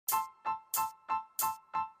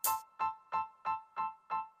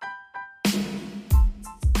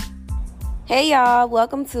Hey y'all,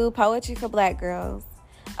 welcome to Poetry for Black Girls,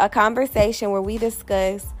 a conversation where we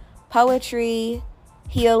discuss poetry,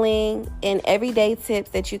 healing, and everyday tips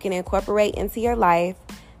that you can incorporate into your life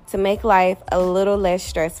to make life a little less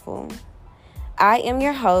stressful. I am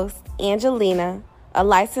your host, Angelina, a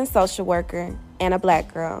licensed social worker and a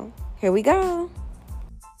Black girl. Here we go.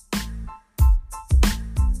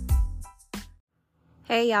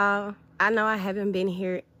 Hey y'all, I know I haven't been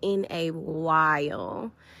here in a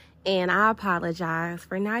while. And I apologize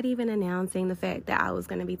for not even announcing the fact that I was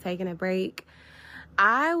going to be taking a break.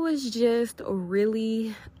 I was just really,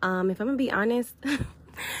 if I'm going to be honest,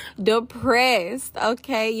 depressed.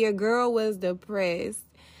 Okay, your girl was depressed.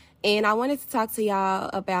 And I wanted to talk to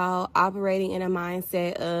y'all about operating in a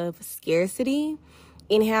mindset of scarcity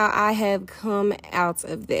and how I have come out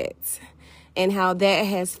of that and how that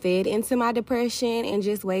has fed into my depression and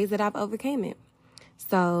just ways that I've overcame it.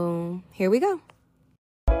 So here we go.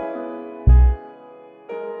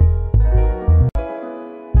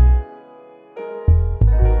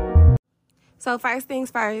 So first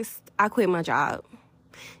things first, I quit my job.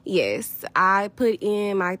 Yes, I put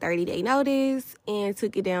in my 30-day notice and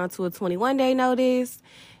took it down to a 21-day notice.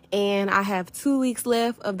 And I have 2 weeks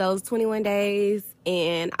left of those 21 days,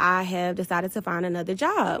 and I have decided to find another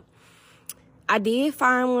job. I did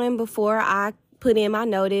find one before I put in my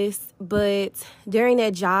notice, but during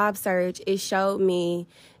that job search, it showed me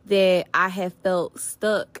that I have felt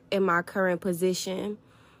stuck in my current position.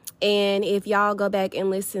 And if y'all go back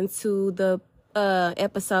and listen to the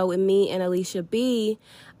episode with me and Alicia B,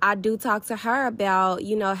 I do talk to her about,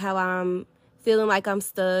 how I'm feeling like I'm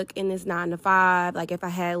stuck in this 9 to 5. Like if I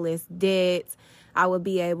had less debt, I would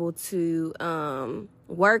be able to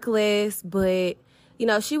work less. But,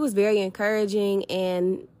 she was very encouraging.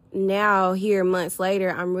 And now here months later,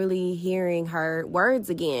 I'm really hearing her words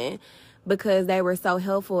again because they were so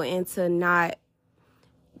helpful into not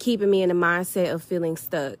keeping me in the mindset of feeling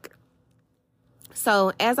stuck.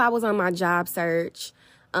 So as I was on my job search,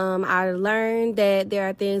 I learned that there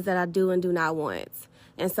are things that I do and do not want.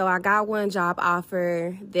 And so I got one job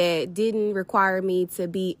offer that didn't require me to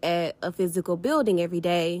be at a physical building every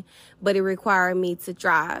day, but it required me to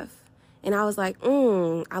drive. And I was like,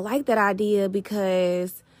 I like that idea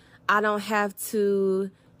because I don't have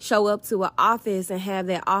to show up to an office and have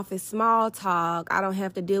that office small talk. I don't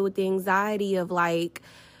have to deal with the anxiety of like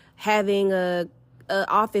having a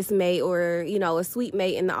office mate or, a suite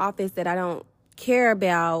mate in the office that I don't care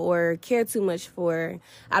about or care too much for.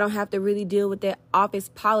 I don't have to really deal with that office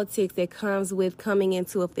politics that comes with coming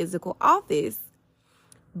into a physical office.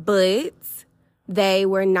 But they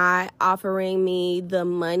were not offering me the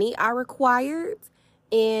money I required,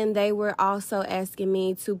 and they were also asking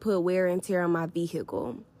me to put wear and tear on my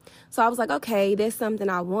vehicle. So I was like, okay, that's something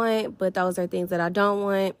I want, but those are things that I don't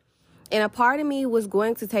want. And a part of me was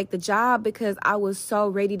going to take the job because I was so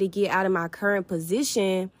ready to get out of my current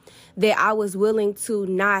position that I was willing to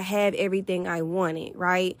not have everything I wanted,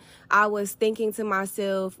 right? I was thinking to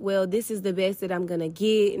myself, well, this is the best that I'm going to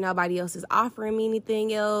get. Nobody else is offering me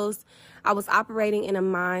anything else. I was operating in a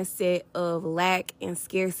mindset of lack and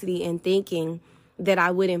scarcity and thinking that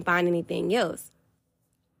I wouldn't find anything else.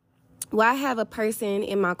 Well, I have a person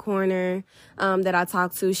in my corner that I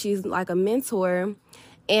talk to. She's like a mentor.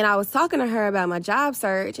 And I was talking to her about my job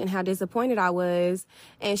search and how disappointed I was.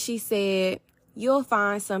 And she said, you'll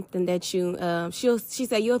find something that she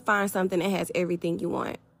said, you'll find something that has everything you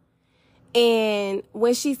want. And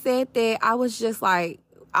when she said that, I was just like,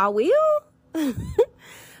 I will?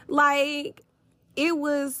 Like, it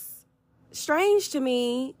was strange to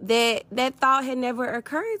me that that thought had never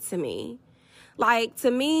occurred to me. Like,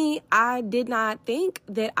 to me, I did not think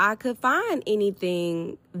that I could find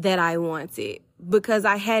anything that I wanted because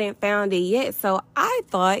I hadn't found it yet. So I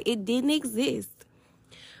thought it didn't exist.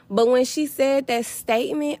 But when she said that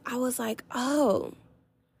statement, I was like, oh,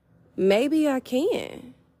 maybe I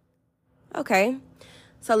can. Okay,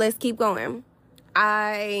 so let's keep going.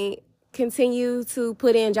 I continue to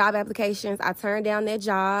put in job applications. I turned down that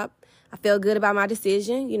job. I felt good about my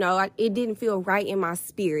decision. It didn't feel right in my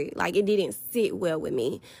spirit. Like, it didn't sit well with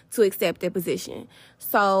me to accept that position.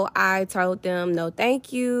 So I told them, no,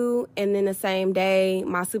 thank you. And then the same day,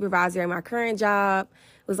 my supervisor at my current job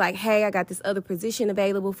was like, hey, I got this other position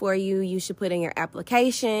available for you. You should put in your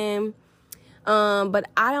application. But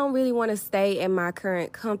I don't really want to stay in my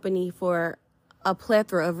current company for a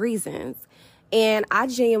plethora of reasons. And I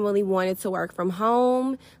genuinely wanted to work from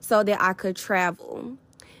home so that I could travel.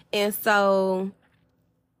 And so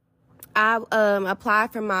I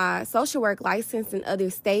applied for my social work license in other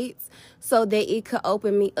states so that it could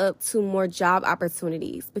open me up to more job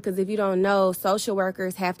opportunities. Because if you don't know, social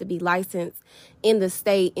workers have to be licensed in the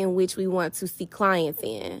state in which we want to see clients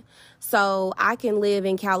in. So I can live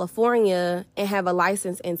in California and have a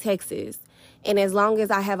license in Texas. And as long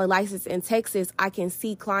as I have a license in Texas, I can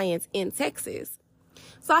see clients in Texas.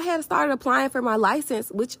 So I had started applying for my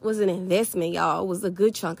license, which was an investment, y'all. It was a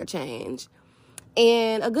good chunk of change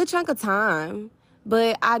and a good chunk of time.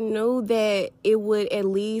 But I knew that it would at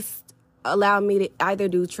least allow me to either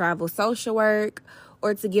do travel social work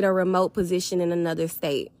or to get a remote position in another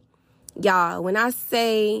state. Y'all, when I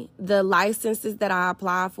say the licenses that I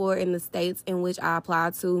applied for in the states in which I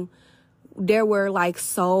applied to, there were like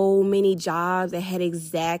so many jobs that had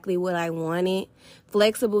exactly what I wanted.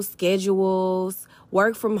 Flexible schedules,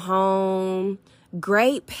 work from home,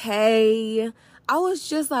 great pay. I was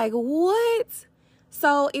just like, what?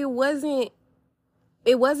 So it wasn't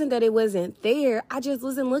that it wasn't there. I just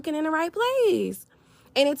wasn't looking in the right place.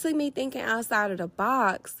 And it took me thinking outside of the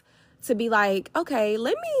box to be like, okay,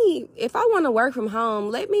 if I want to work from home,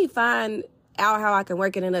 let me find out how I can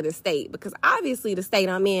work in another state, because obviously the state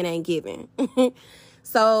I'm in ain't giving.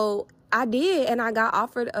 So I did, and I got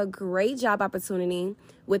offered a great job opportunity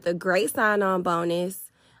with a great sign-on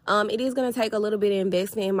bonus. It is going to take a little bit of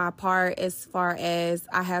investment in my part as far as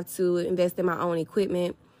I have to invest in my own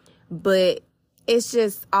equipment, but it's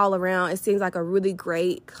just all around. It seems like a really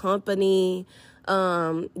great company.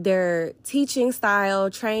 Their teaching style,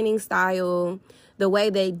 training style, the way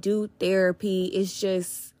they do therapy, it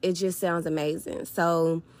just sounds amazing.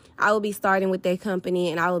 So I will be starting with that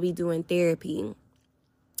company and I will be doing therapy.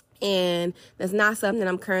 And that's not something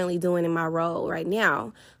I'm currently doing in my role right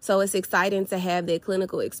now. So it's exciting to have that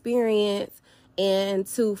clinical experience and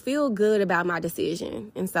to feel good about my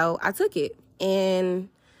decision. And so I took it. And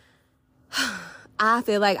I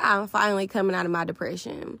feel like I'm finally coming out of my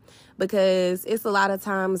depression, because it's a lot of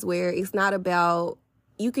times where it's not about,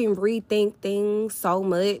 you can rethink things so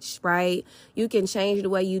much, right? You can change the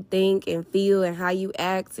way you think and feel and how you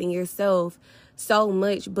act in yourself so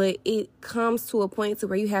much, but it comes to a point to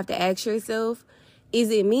where you have to ask yourself,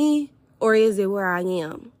 is it me or is it where I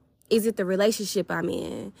am? Is it the relationship I'm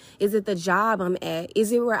in? Is it the job I'm at?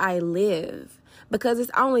 Is it where I live? Because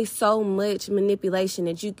it's only so much manipulation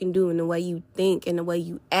that you can do in the way you think and the way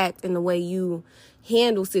you act and the way you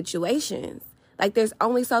handle situations. Like, there's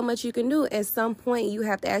only so much you can do. At some point, you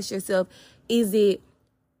have to ask yourself, is it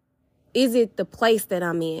the place that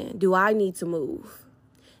I'm in? Do I need to move?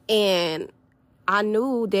 And I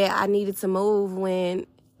knew that I needed to move when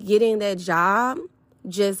getting that job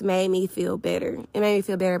just made me feel better. It made me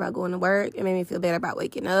feel better about going to work. It made me feel better about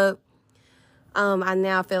waking up. I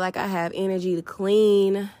now feel like I have energy to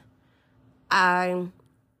clean. I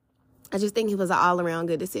just think it was an all-around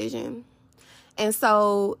good decision. And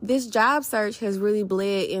so this job search has really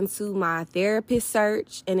bled into my therapist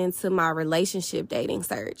search and into my relationship dating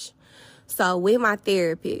search. So with my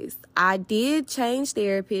therapist, I did change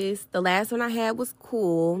therapists. The last one I had was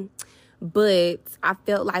cool, but I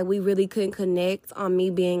felt like we really couldn't connect on me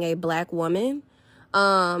being a Black woman.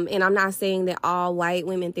 And I'm not saying that all white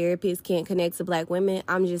women therapists can't connect to Black women.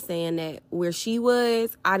 I'm just saying that where she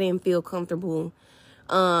was, I didn't feel comfortable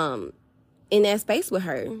in that space with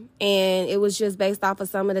her. And it was just based off of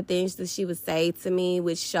some of the things that she would say to me,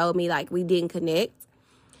 which showed me like we didn't connect.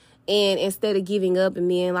 And instead of giving up and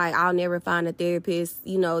being like, I'll never find a therapist,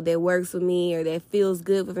 that works with me or that feels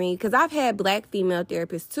good with me. Because I've had Black female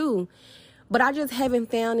therapists too, but I just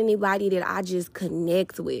haven't found anybody that I just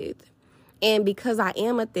connect with. And because I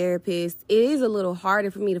am a therapist, it is a little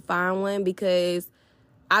harder for me to find one, because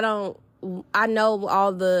I know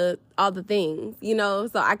all the things,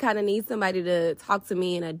 so I kind of need somebody to talk to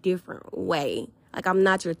me in a different way. Like, I'm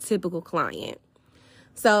not your typical client.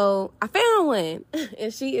 So I found one,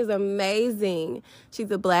 and she is amazing. She's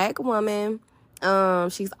a Black woman.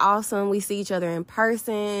 She's awesome. We see each other in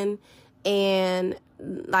person. And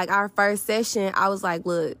like our first session, I was like,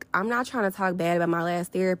 look, I'm not trying to talk bad about my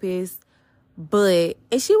last therapist, and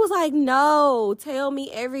she was like, no, tell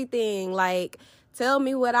me everything. Like, tell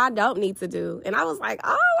me what I don't need to do. And I was like,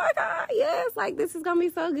 oh my God, yes, like this is going to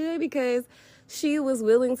be so good, because she was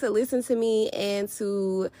willing to listen to me and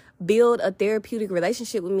to build a therapeutic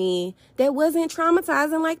relationship with me that wasn't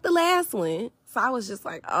traumatizing like the last one. So I was just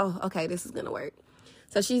like, oh, okay, this is going to work.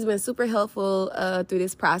 So she's been super helpful through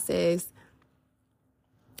this process.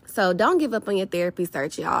 So don't give up on your therapy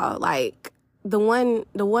search, y'all. Like, the one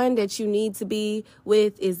that you need to be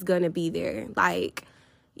with is going to be there. Like,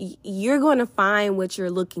 you're going to find what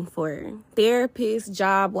you're looking for. Therapist,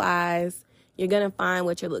 job-wise, you're going to find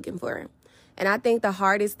what you're looking for. And I think the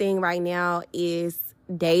hardest thing right now is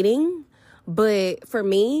dating. But for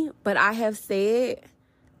me, I have said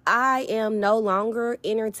I am no longer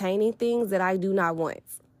entertaining things that I do not want.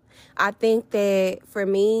 I think that for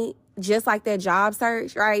me, just like that job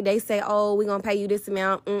search, right? They say, oh, we're going to pay you this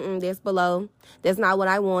amount. That's below. That's not what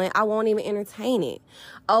I want. I won't even entertain it.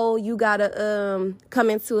 Oh, you got to come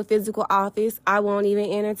into a physical office. I won't even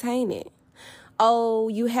entertain it. Oh,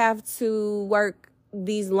 you have to work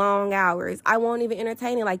these long hours. I won't even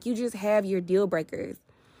entertain it. Like, you just have your deal breakers.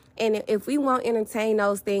 And if we won't entertain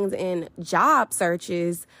those things in job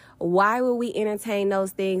searches, why would we entertain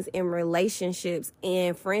those things in relationships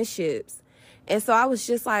and friendships? And so I was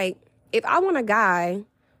just like, if I want a guy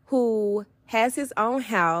who has his own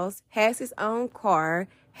house, has his own car,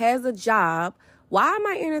 has a job, why am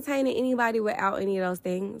I entertaining anybody without any of those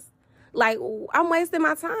things? Like, I'm wasting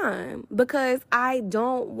my time because I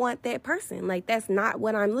don't want that person. Like, that's not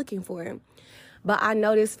what I'm looking for. But I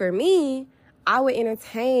noticed for me, I would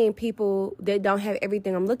entertain people that don't have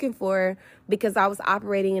everything I'm looking for because I was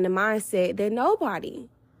operating in the mindset that nobody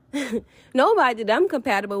that I'm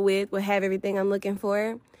compatible with will have everything I'm looking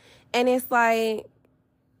for. And it's like,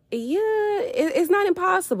 yeah, it's not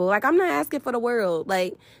impossible. Like, I'm not asking for the world.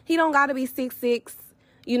 Like, he don't got to be 6'6",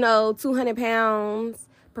 200 pounds,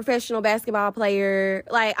 professional basketball player.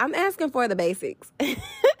 Like, I'm asking for the basics.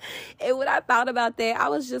 And when I thought about that, I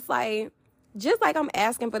was just like I'm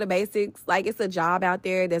asking for the basics, like it's a job out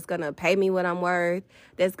there that's going to pay me what I'm worth,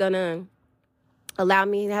 that's going to allow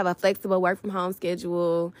me to have a flexible work from home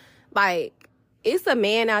schedule. Like, it's a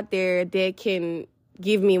man out there that can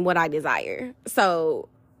give me what I desire. So,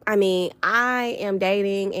 I mean, I am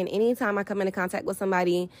dating, and anytime I come into contact with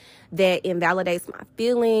somebody that invalidates my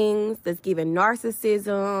feelings, that's giving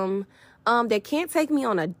narcissism, that can't take me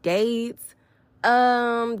on a date,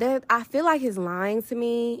 that I feel like is lying to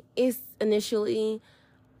me, is initially,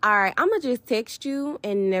 all right, I'm gonna just text you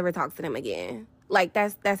and never talk to them again. Like,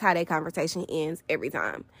 that's how that conversation ends every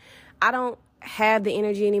time. I don't have the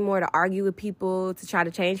energy anymore to argue with people, to try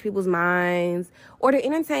to change people's minds, or to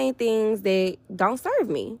entertain things that don't serve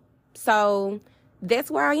me. So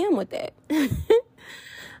that's where I am with that.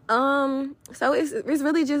 So it's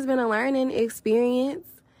really just been a learning experience.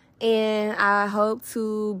 And I hope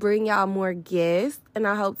to bring y'all more guests, and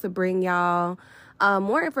I hope to bring y'all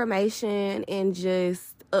more information and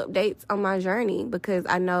just updates on my journey, because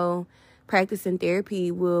I know practicing therapy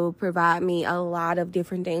will provide me a lot of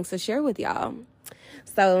different things to share with y'all.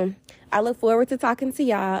 So I look forward to talking to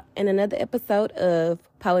y'all in another episode of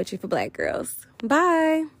Poetry for Black Girls.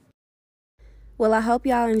 Bye. Well, I hope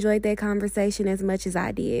y'all enjoyed that conversation as much as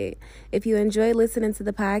I did. If you enjoyed listening to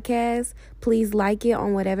the podcast, please like it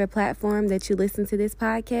on whatever platform that you listen to this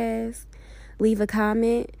podcast. Leave a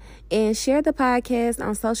comment and share the podcast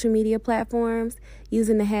on social media platforms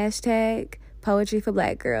using the hashtag Poetry for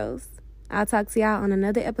Black Girls. I'll talk to y'all on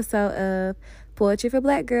another episode of Poetry for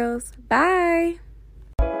Black Girls. Bye.